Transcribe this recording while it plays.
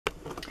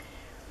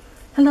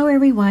Hello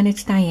everyone,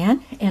 it's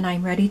Diane, and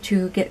I'm ready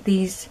to get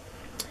these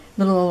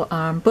little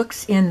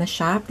books in the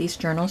shop, these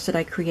journals that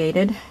I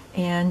created,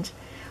 and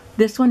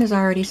this one is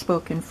already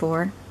spoken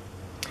for.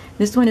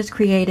 This one is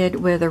created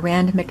with a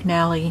Rand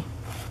McNally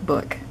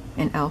book,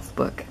 an elf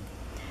book.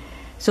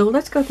 So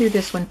let's go through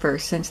this one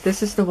first, since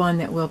this is the one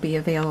that will be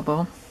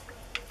available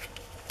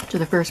to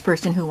the first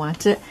person who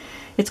wants it.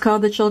 It's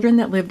called The Children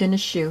That Lived in a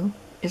Shoe.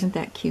 Isn't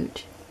that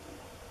cute?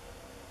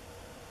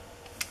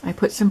 I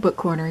put some book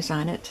corners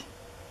on it.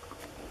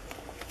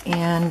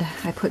 And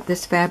I put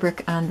this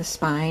fabric on the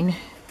spine.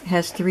 It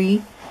has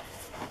 3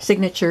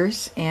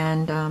 signatures,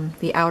 and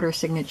the outer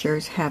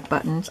signatures have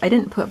buttons. I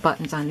didn't put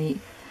buttons on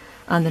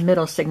the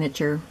middle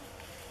signature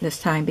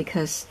this time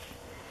because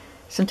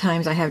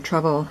sometimes I have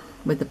trouble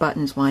with the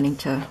buttons wanting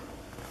to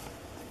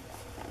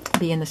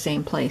be in the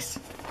same place.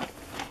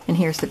 And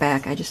here's the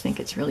back. I just think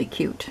it's really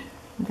cute,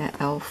 that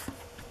elf.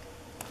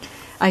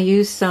 I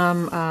used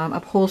some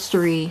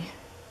upholstery,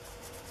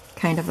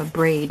 kind of a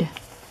braid,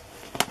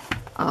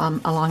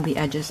 along the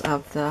edges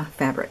of the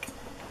fabric.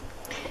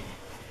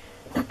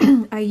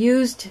 I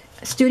used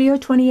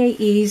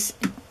Studio28E's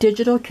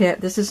digital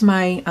kit. This is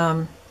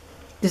my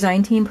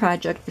design team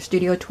project for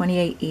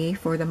Studio28E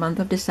for the month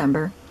of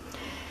December.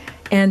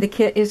 And the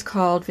kit is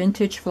called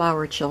Vintage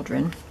Flower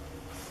Children.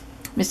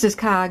 Mrs.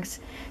 Coggs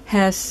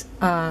has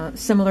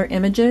similar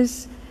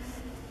images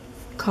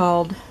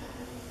called,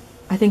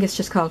 I think it's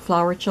just called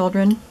Flower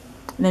Children.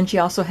 And then she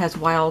also has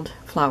Wild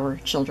Flower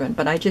Children,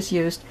 but I just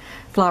used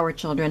Flower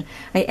Children.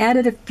 I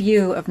added a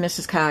few of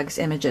Mrs. Coggs'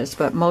 images,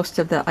 but most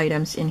of the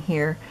items in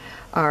here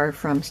are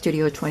from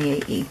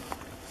Studio28E.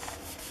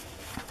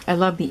 I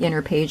love the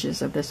inner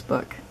pages of this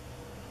book.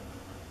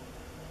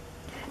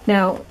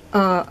 Now,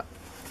 a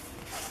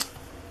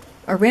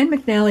Rand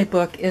McNally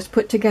book is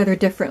put together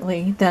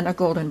differently than a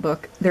golden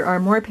book. There are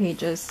more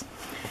pages.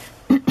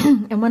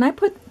 And when I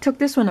took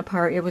this one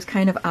apart, it was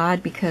kind of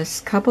odd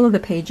because a couple of the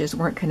pages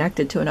weren't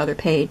connected to another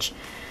page.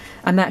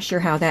 I'm not sure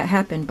how that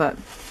happened, but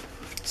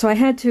so I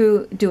had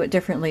to do it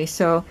differently.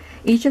 So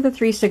each of the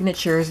 3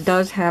 signatures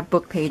does have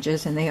book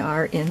pages, and they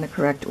are in the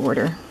correct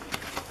order.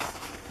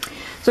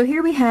 So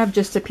here we have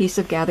just a piece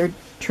of gathered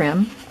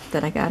trim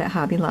that I got at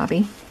Hobby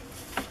Lobby.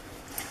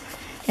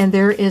 And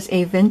there is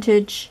a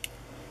vintage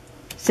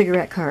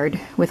cigarette card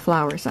with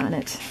flowers on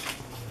it.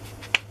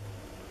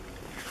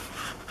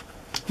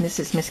 This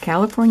is Miss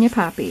California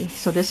Poppy.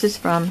 So this is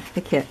from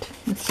the kit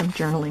with some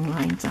journaling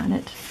lines on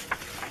it.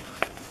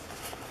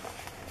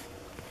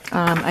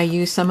 I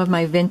used some of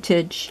my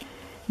vintage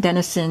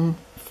Denison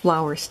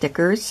flower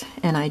stickers,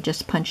 and I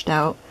just punched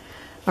out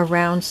a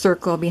round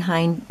circle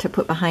to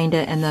put behind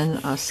it, and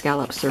then a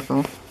scallop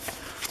circle.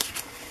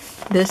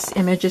 This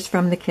image is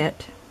from the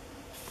kit.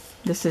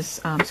 This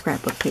is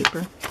scrapbook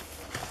paper.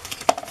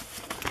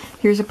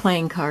 Here's a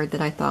playing card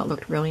that I thought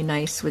looked really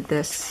nice with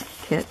this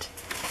kit.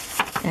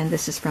 And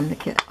this is from the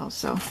kit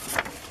also.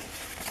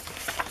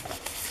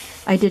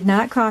 I did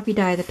not coffee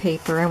dye the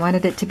paper. I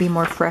wanted it to be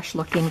more fresh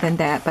looking than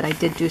that, but I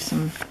did do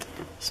some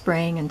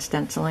spraying and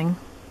stenciling.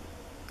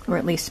 Or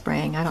at least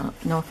spraying. I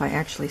don't know if I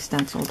actually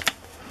stenciled.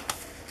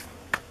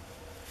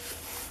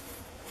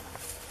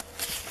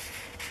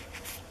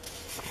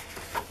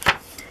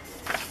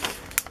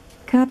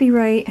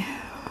 Copyright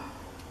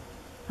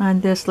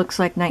on this looks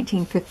like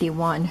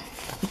 1951.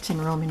 It's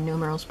in Roman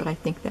numerals, but I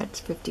think that's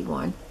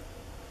 51.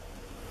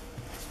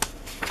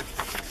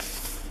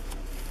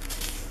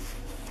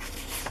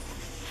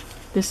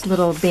 This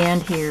little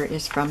band here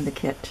is from the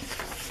kit.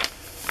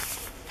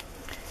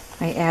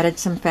 I added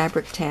some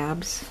fabric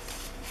tabs.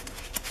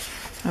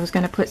 I was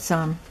going to put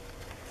I'll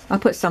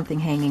put something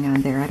hanging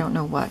on there. I don't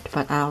know what,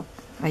 but I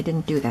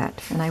didn't do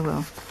that, and I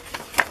will.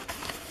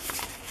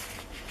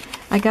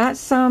 I got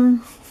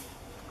some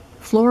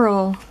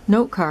floral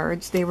note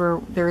cards.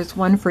 There's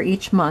one for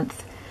each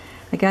month.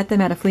 I got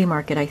them at a flea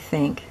market, I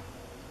think.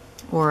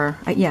 Or,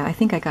 yeah, I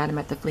think I got them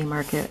at the flea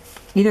market.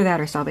 Either that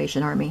or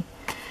Salvation Army.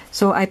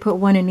 So I put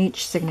one in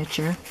each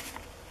signature.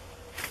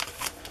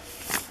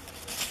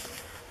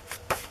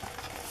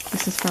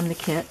 This is from the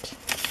kit.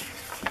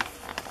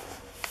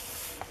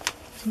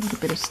 There's a little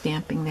bit of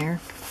stamping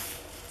there.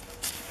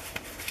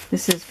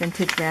 This is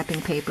vintage wrapping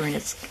paper, and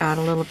it's got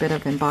a little bit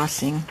of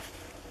embossing.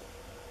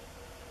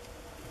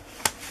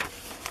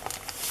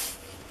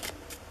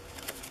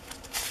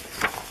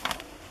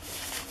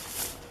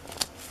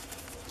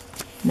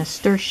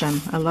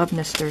 Nasturtium. I love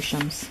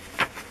nasturtiums.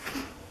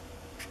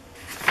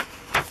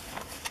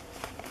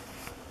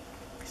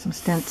 Some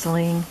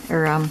stenciling,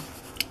 or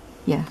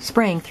yeah,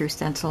 spraying through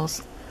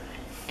stencils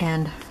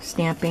and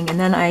stamping. And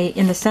then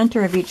in the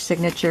center of each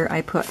signature,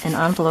 I put an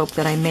envelope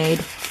that I made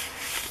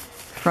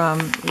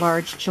from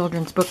large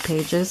children's book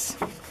pages.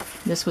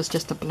 This was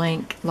just a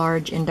blank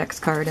large index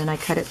card, and I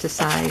cut it to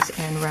size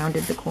and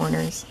rounded the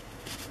corners.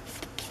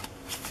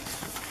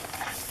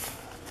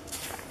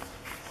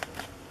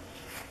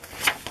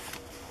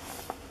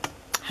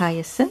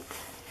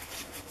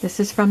 Hyacinth.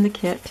 This is from the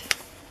kit.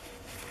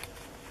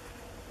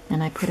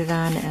 And I put it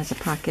on as a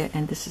pocket,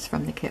 and this is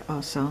from the kit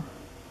also.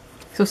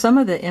 So So some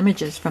of the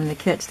images from the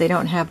kits, they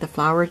don't have the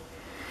flower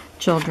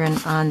children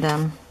on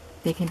them.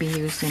 They can be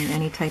used in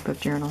any type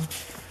of journal.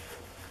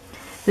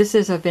 This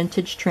is a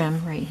vintage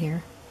trim right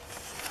here.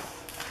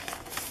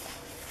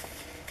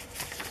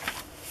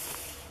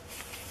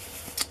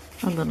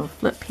 A little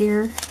flip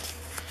here.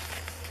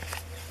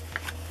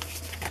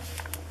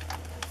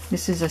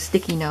 This is a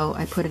sticky note.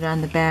 I put it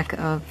on the back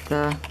of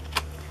the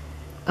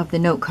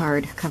note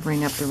card,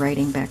 covering up the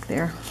writing back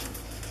there.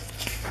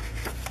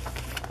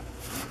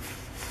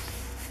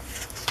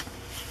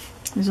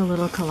 There's a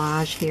little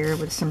collage here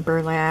with some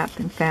burlap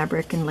and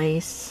fabric and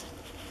lace.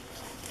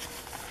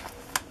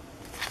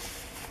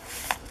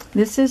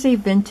 This is a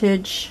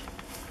vintage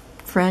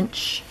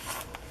French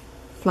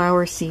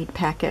flower seed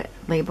packet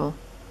label.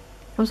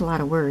 That was a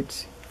lot of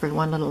words for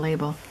one little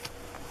label.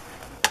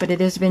 But it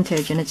is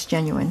vintage and it's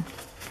genuine.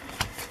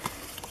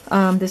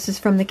 This is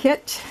from the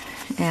kit,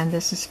 and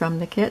this is from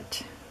the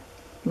kit.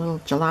 A little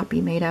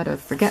jalopy made out of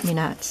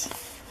forget-me-nots.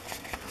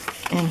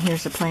 And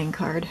here's a playing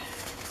card.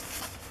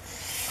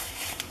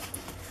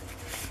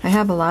 I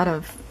have a lot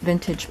of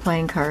vintage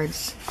playing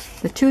cards.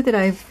 The two that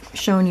I've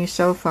shown you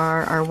so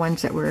far are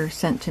ones that were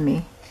sent to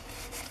me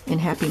in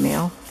Happy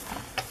Mail.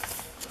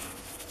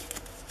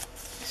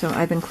 So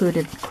I've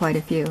included quite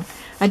a few.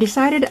 I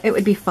decided it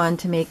would be fun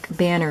to make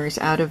banners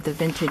out of the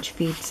vintage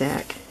feed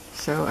sack.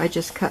 So I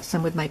just cut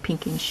some with my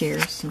pinking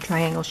shears, some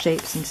triangle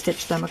shapes, and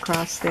stitched them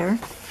across there.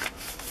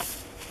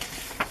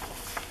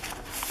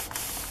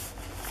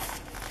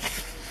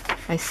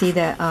 I see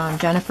that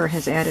Jennifer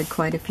has added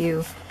quite a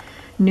few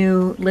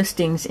new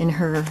listings in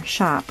her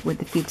shop with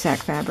the feed sack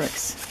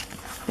fabrics.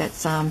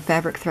 That's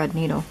fabric thread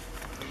needle.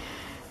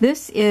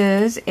 This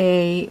is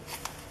a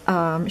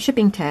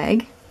shipping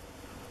tag,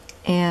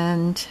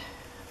 and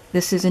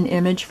this is an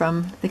image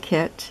from the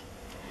kit.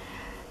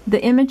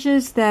 The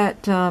images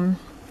that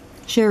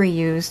Sherry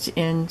used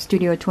in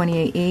Studio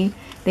 28E,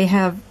 they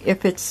have,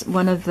 if it's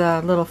one of the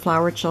little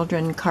flower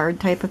children card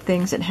type of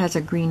things, it has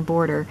a green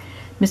border.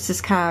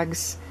 Mrs.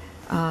 Coggs,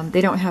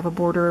 they don't have a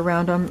border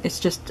around them. It's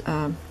just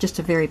a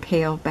very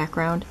pale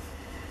background.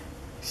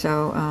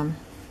 So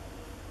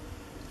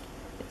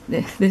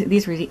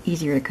these were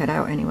easier to cut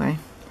out anyway.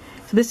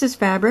 So this is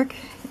fabric.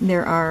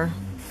 There are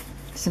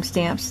some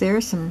stamps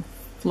there, some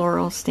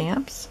floral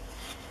stamps.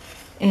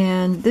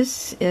 And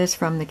this is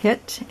from the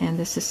kit, and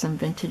this is some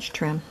vintage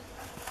trim.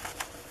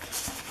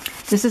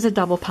 This is a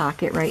double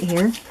pocket right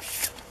here.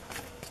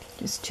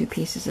 Just two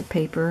pieces of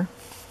paper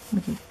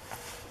with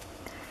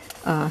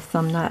a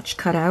thumb notch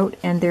cut out,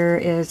 and there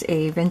is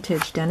a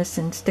vintage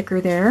Denison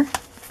sticker there.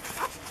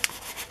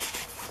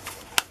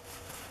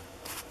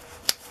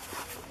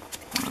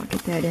 I'll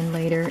get that in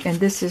later. And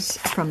this is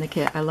from the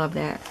kit. I love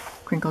that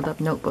crinkled up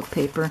notebook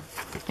paper,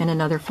 and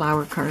another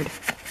flower card.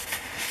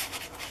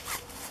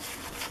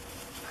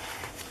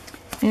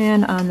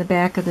 And on the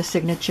back of the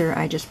signature,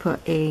 I just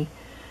put a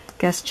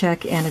guest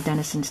check and a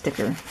Denison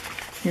sticker.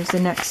 Here's the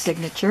next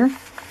signature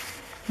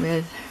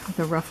with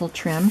the ruffle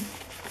trim.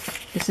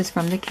 This is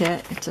from the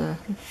kit. It's a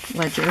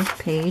ledger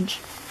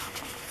page.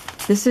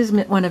 This is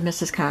one of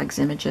Mrs. Coggs'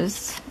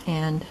 images,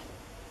 and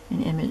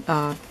an image,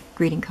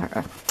 greeting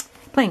card,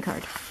 playing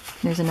card.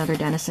 There's another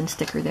Denison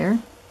sticker there.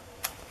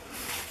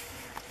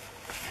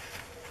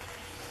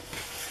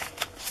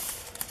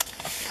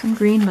 Some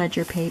green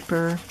ledger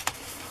paper.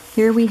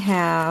 Here we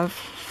have,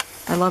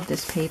 I love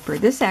this paper.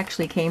 This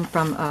actually came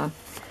from a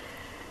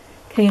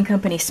K &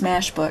 Company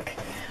Smash book.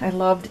 I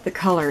loved the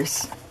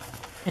colors,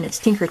 and it's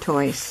Tinker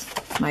Toys.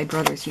 My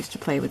brothers used to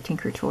play with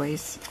Tinker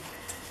Toys.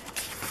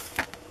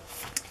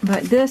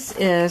 But this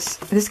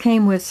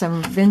came with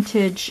some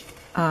vintage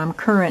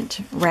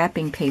current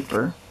wrapping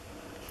paper.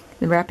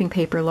 The wrapping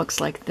paper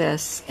looks like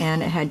this,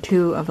 and it had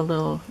two of the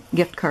little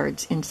gift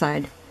cards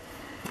inside.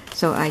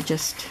 So I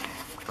just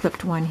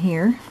clipped one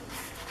here.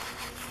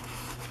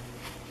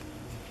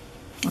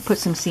 I'll put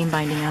some seam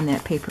binding on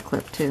that paper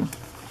clip too.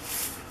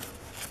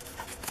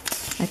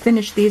 I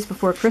finished these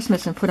before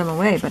Christmas and put them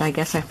away, but I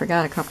guess I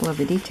forgot a couple of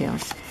the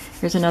details.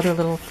 Here's another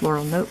little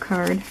floral note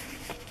card.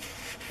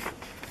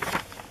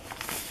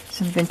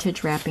 Some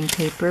vintage wrapping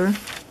paper.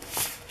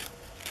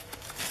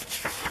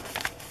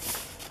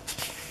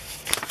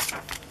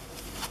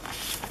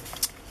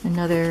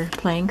 Another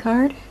playing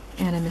card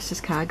and a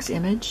Mrs. Coggs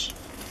image.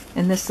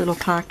 And this little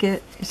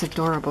pocket is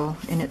adorable,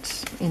 and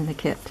it's in the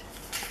kit.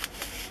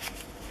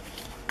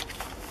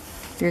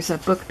 There's a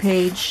book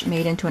page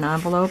made into an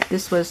envelope.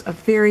 This was a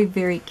very,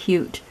 very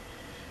cute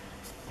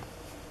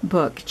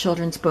book,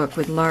 children's book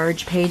with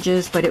large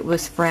pages, but it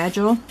was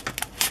fragile.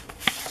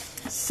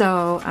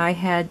 So I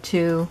had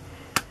to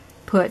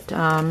put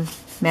washi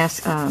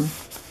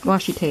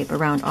tape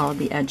around all of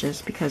the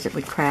edges because it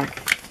would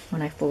crack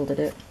when I folded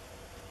it.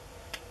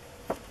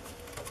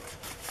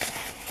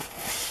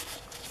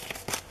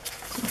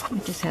 So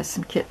it just has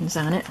some kittens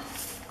on it.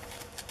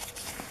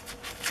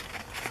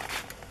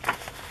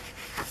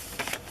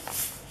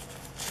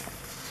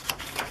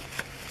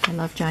 I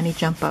love Johnny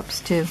Jump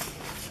Ups too.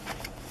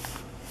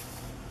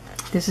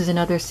 This is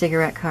another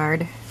cigarette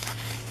card.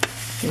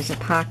 There's a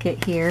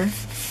pocket here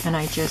and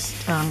I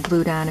just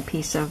glued on a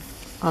piece of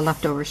a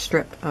leftover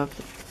strip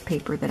of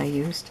paper that I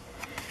used.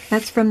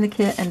 That's from the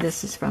kit, and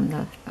this is from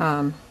the,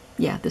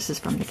 yeah, this is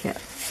from the kit.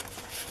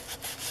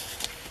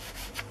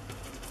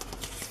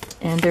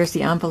 And there's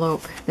the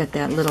envelope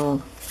that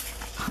little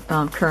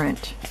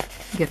current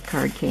gift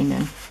card came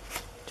in.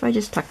 So I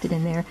just tucked it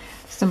in there.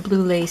 Some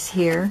blue lace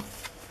here.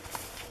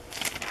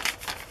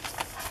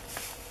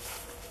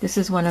 This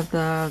is one of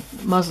the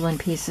muslin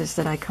pieces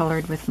that I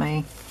colored with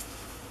my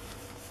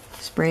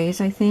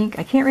sprays, I think.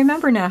 I can't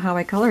remember now how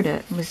I colored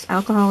it. It was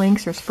alcohol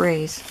inks or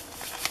sprays.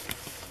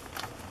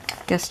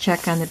 Guest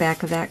check on the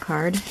back of that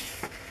card.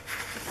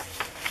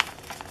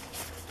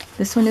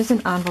 This one is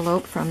an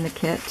envelope from the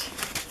kit.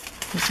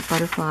 There's a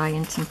butterfly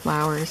and some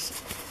flowers.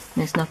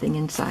 And there's nothing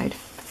inside.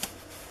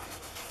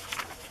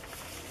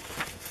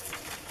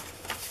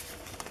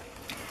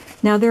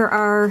 Now there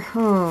are,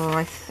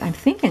 I'm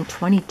thinking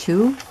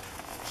 22.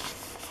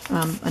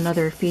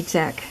 Another Feed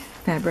Sack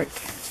fabric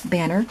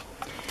banner.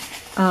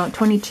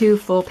 22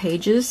 full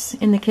pages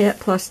in the kit,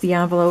 plus the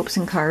envelopes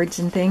and cards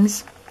and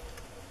things.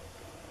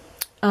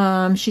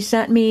 She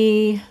sent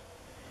me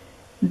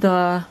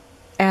the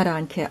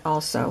add-on kit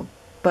also,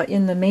 but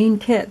in the main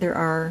kit there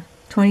are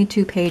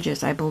 22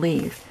 pages, I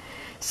believe.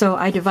 So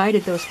I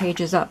divided those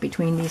pages up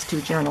between these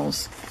two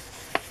journals.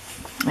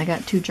 I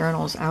got 2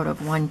 journals out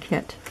of one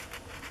kit.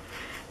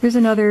 Here's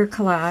another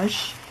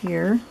collage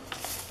here.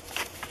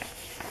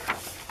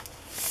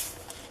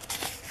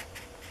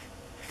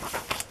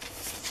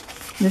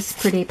 This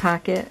pretty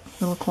pocket,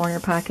 little corner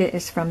pocket,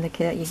 is from the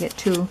kit. You get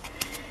two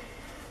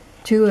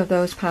of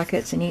those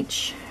pockets in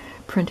each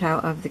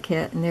printout of the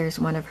kit, and there's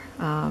one of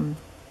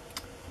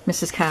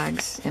Mrs.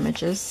 Cog's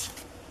images.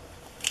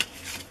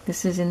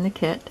 This is in the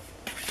kit.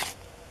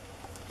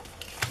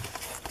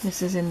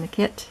 This is in the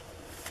kit,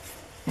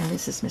 and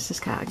this is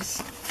Mrs.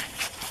 Cog's.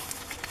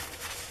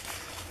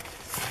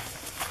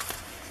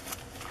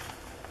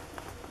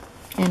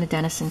 And a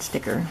Denison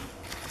sticker.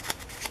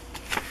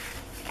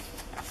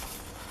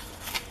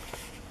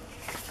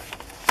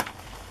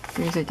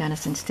 There's a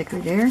Denison sticker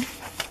there.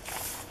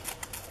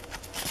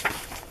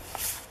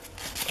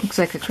 Looks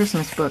like a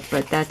Christmas book,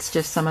 but that's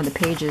just some of the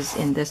pages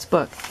in this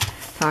book.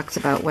 Talks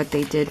about what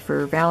they did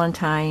for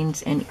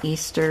Valentine's and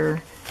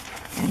Easter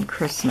and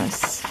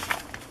Christmas.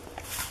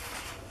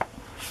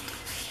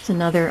 It's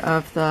another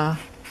of the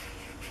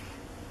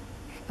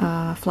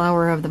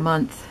flower of the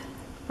month.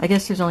 I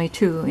guess there's only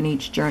 2 in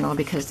each journal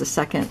because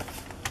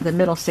the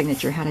middle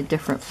signature had a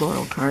different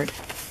floral card.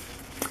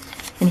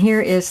 And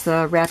here is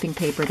the wrapping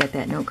paper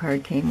that note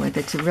card came with.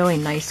 It's a really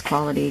nice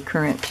quality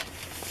current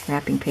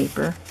wrapping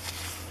paper.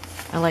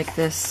 I like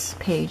this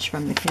page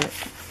from the kit.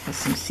 Has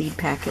some seed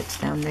packets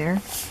down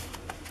there.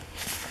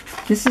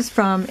 This is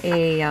from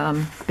a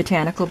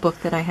botanical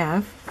book that I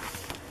have.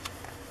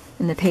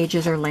 And the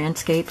pages are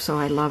landscape, so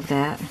I love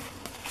that.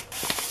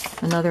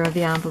 Another of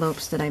the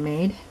envelopes that I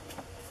made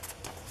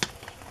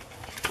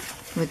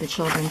with the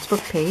children's book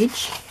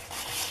page.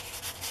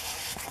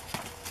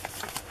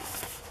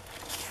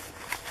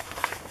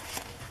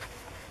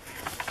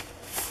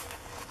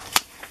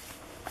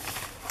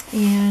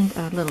 And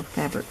a little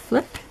fabric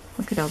flip.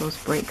 Look at all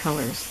those bright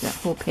colors. That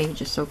whole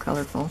page is so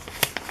colorful.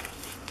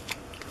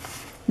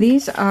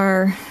 These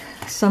are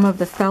some of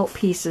the felt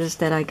pieces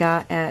that I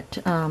got at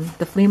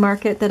the flea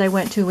market that I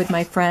went to with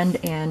my friend,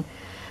 and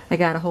I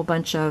got a whole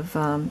bunch of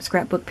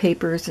scrapbook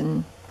papers,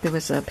 and there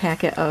was a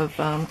packet of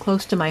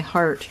close to my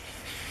heart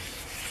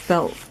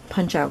felt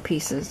punch-out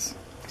pieces.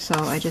 So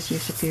I just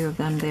used a few of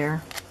them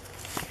there.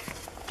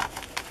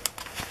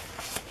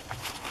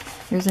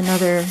 There's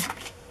another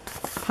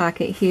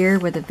pocket here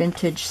with a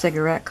vintage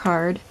cigarette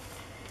card,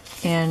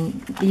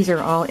 and these are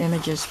all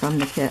images from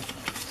the kit.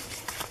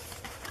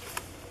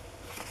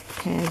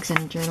 Tags and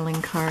a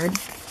journaling card.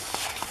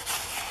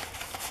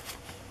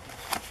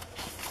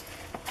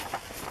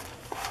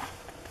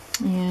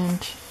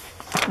 And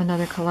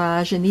another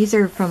collage, and these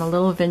are from a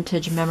little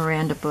vintage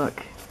memoranda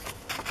book.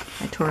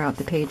 I tore out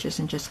the pages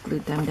and just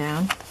glued them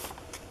down.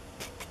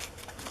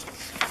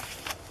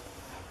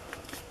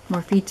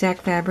 More Feed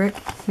Sack fabric.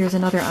 Here's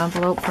another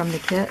envelope from the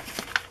kit.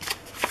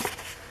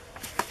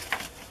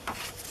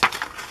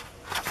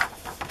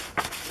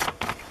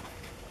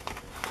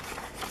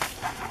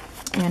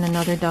 And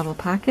another double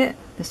pocket.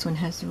 This one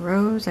has a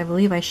rose. I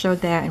believe I showed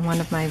that in one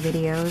of my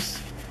videos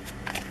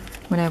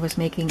when I was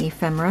making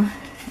ephemera.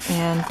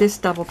 And this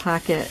double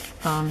pocket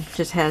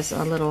just has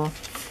a little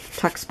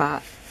tuck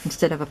spot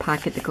instead of a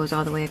pocket that goes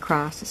all the way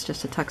across. It's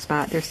just a tuck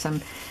spot. There's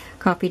some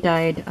coffee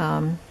dyed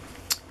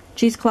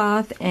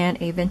cheesecloth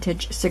and a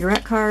vintage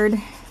cigarette card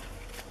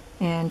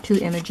and 2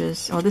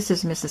 images. Oh, this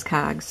is Mrs.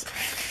 Cog's,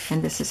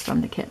 and this is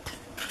from the kit.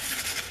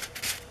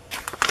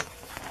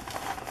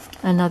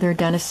 Another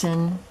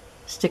Denison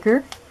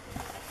sticker.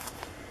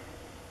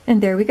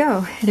 And there we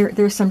go.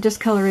 There's some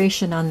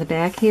discoloration on the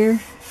back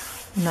here.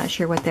 I'm not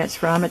sure what that's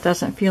from. It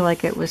doesn't feel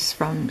like it was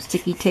from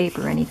sticky tape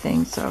or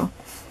anything, so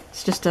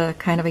it's just a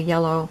kind of a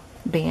yellow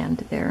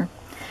band there.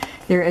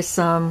 There is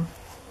some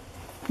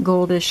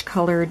goldish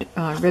colored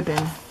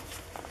ribbon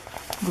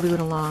glued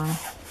along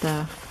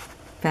the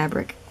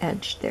fabric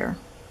edge there.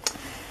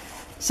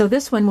 So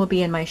this one will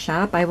be in my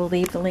shop. I will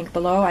leave the link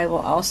below. I will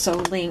also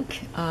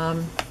link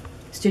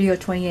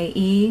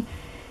Studio28E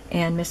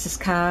and Mrs.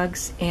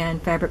 Coggs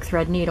and Fabric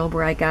Thread Needle,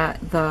 where I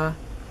got the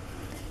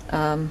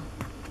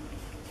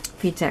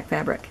feed sack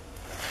fabric.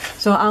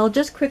 So I'll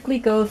just quickly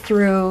go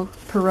through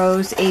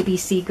Perot's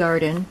ABC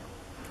Garden.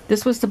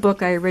 This was the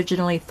book I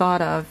originally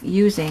thought of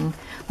using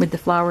with the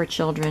Flower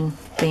Children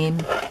theme,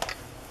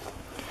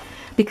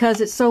 because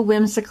it's so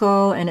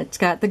whimsical and it's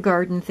got the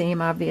garden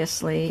theme,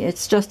 obviously.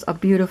 It's just a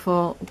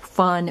beautiful,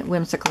 fun,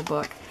 whimsical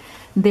book.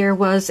 There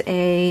was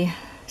a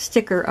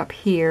sticker up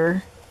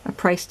here, a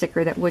price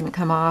sticker that wouldn't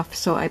come off,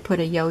 so I put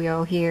a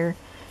yo-yo here.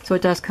 So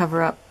it does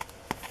cover up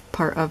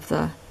part of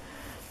the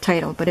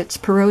title, but it's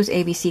Perot's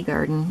ABC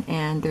Garden,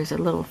 and there's a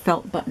little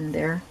felt button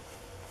there,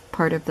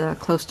 part of the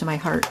Close to My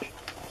Heart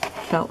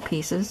felt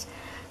pieces.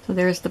 So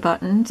there's the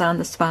buttons on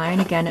the spine.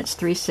 Again, it's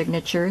 3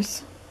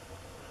 signatures,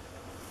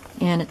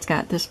 and it's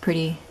got this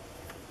pretty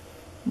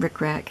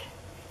rickrack.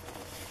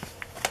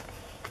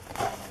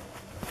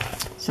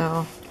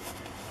 So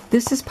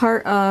this is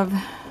part of,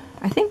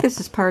 I think this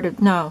is part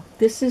of, no,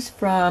 this is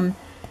from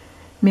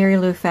Mary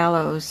Lou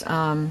Fallow's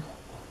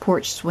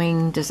Porch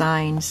Swing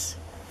Designs.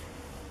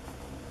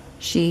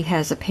 She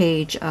has a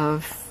page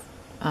of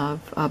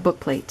book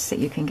plates that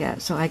you can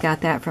get. So I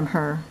got that from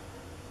her,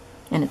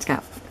 and it's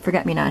got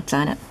forget-me-nots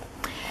on it.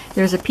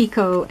 There's a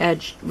picot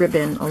edge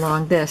ribbon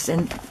along this,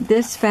 and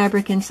this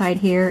fabric inside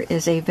here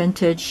is a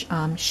vintage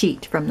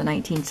sheet from the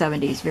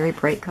 1970s, very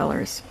bright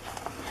colors.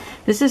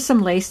 This is some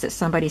lace that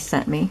somebody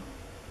sent me.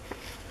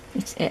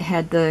 It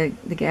had the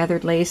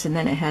gathered lace, and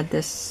then it had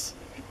this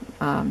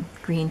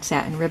green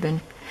satin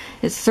ribbon.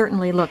 It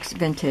certainly looks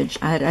vintage.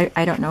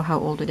 I don't know how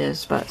old it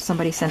is, but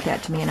somebody sent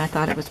that to me, and I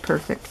thought it was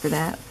perfect for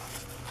that.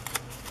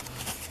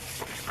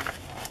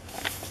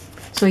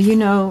 So you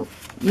know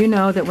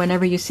that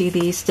whenever you see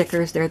these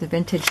stickers, they're the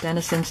vintage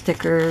Denison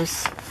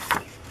stickers.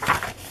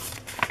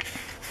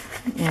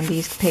 And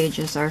these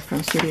pages are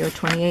from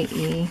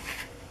Studio28E.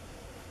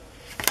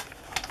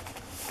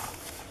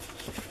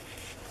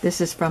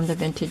 This is from the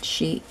vintage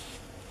sheet.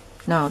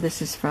 No,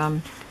 this is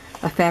from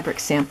a fabric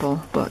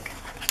sample book.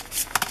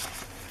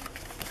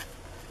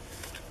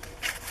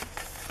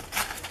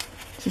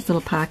 This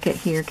little pocket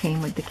here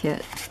came with the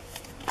kit.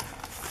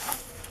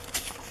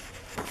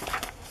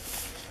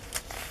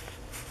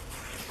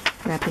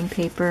 Wrapping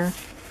paper.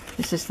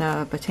 This is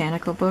the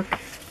botanical book.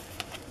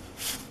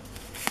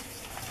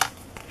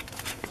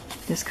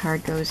 This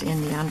card goes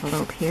in the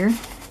envelope here.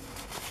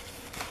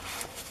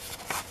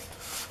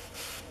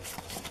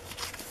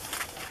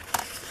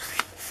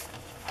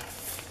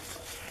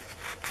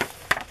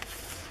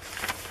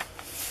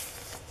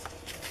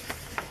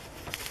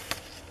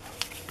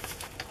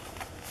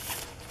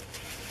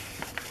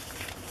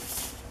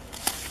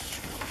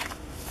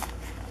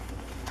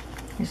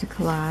 Here's a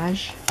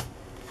collage.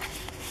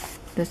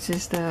 This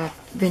is the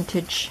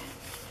vintage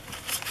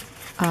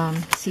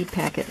seed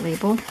packet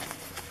label.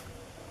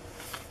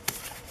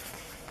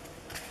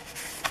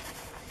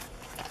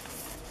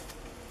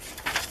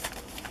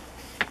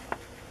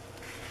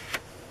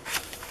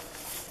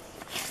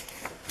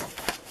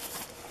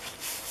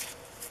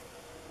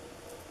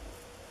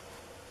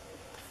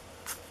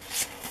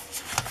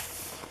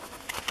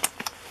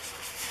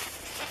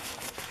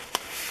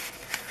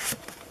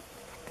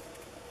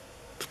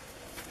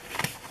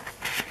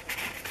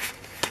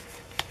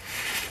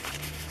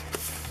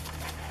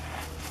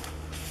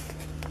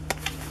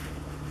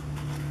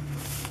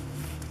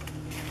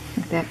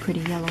 That pretty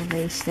yellow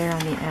lace there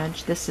on the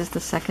edge. This is the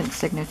second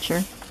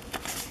signature.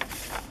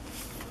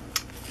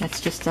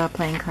 That's just a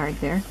playing card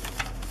there.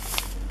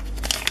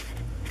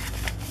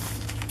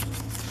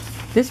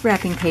 This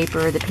wrapping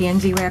paper, the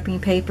PNZ wrapping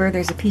paper,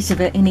 there's a piece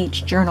of it in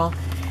each journal,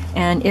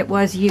 and it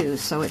was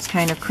used, so it's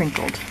kind of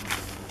crinkled.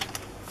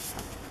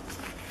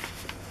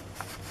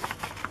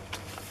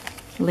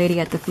 The lady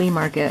at the flea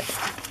market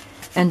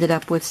ended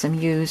up with some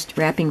used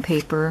wrapping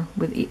paper,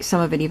 with some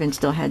of it even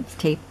still had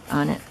tape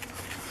on it.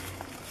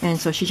 And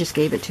so she just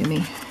gave it to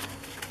me.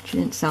 She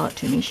didn't sell it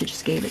to me, she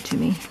just gave it to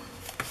me.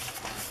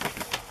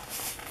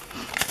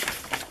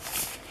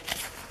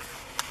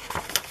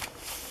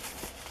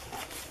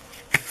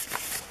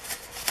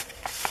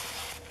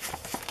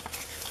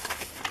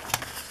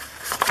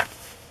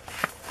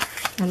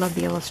 I love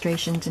the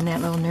illustrations in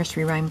that little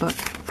nursery rhyme book.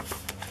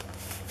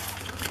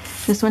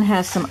 This one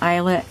has some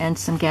eyelet and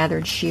some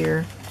gathered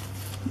sheer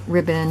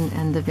ribbon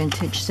and the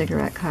vintage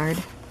cigarette card.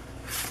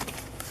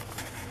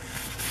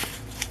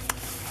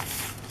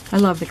 I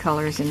love the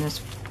colors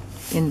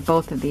in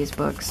both of these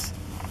books.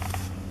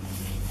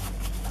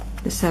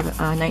 The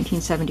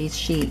 1970s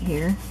sheet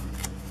here.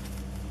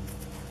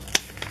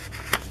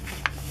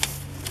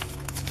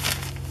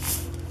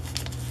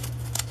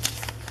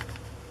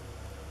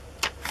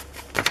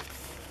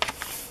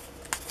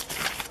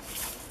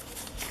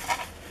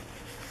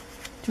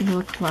 Do a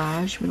little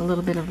collage with a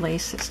little bit of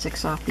lace that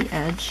sticks off the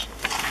edge.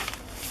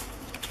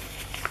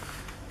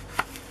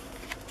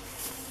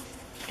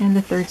 And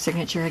the third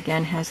signature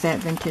again has that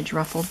vintage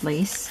ruffled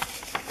lace.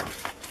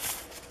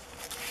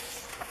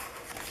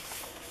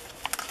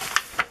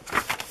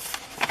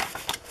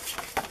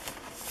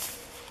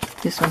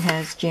 This one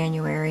has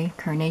January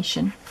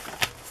carnation.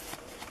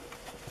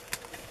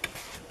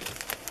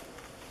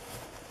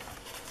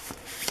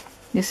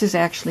 This is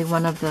actually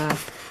one of the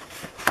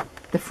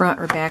front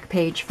or back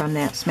page from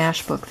that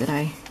Smash book that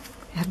I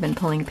have been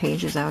pulling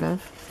pages out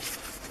of.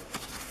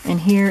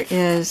 And here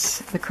is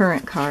the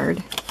current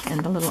card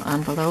and the little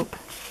envelope.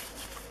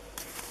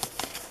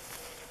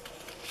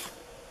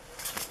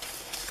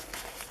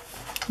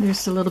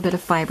 There's a little bit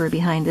of fiber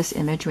behind this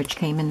image which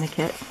came in the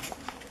kit.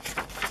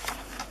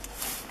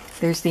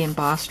 There's the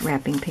embossed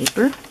wrapping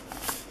paper.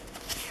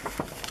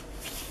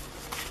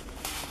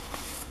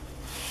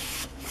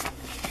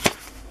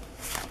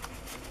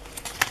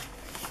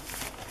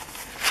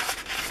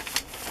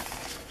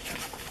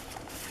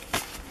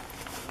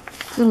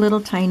 There's a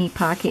little tiny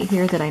pocket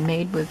here that I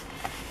made with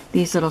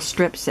these little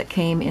strips that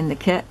came in the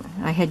kit.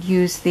 I had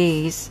used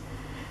these,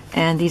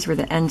 and these were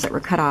the ends that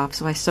were cut off,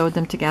 so I sewed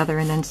them together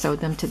and then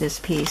sewed them to this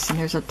piece. And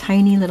there's a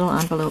tiny little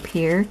envelope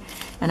here,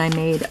 and I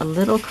made a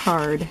little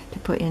card to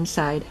put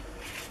inside.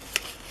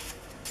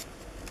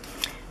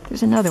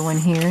 There's another one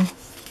here.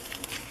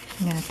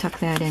 I'm going to tuck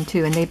that in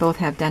too, and they both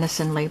have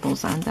Denison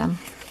labels on them.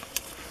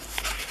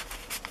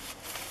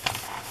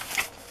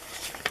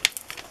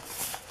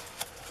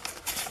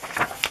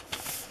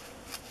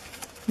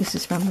 This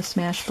is from the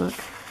Smash book.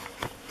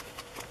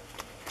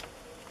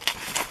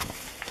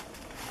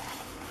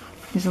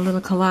 There's a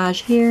little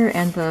collage here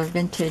and the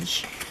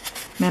vintage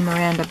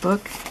memoranda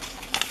book.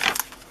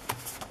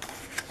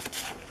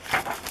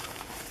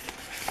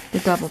 The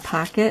double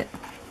pocket.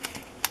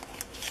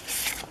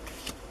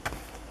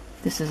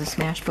 This is a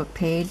Smash book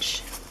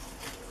page.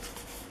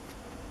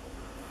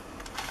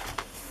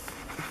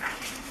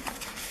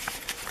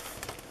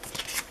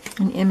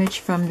 An image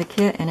from the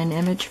kit and an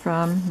image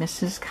from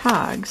Mrs.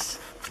 Coggs.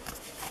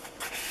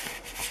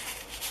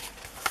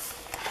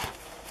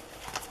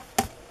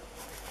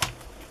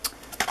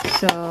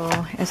 So,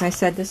 as I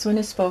said, this one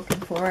is spoken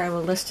for. I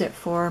will list it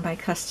for my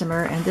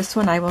customer, and this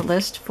one I will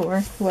list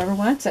for whoever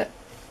wants it.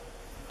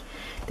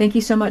 Thank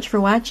you so much for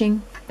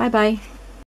watching. Bye-bye.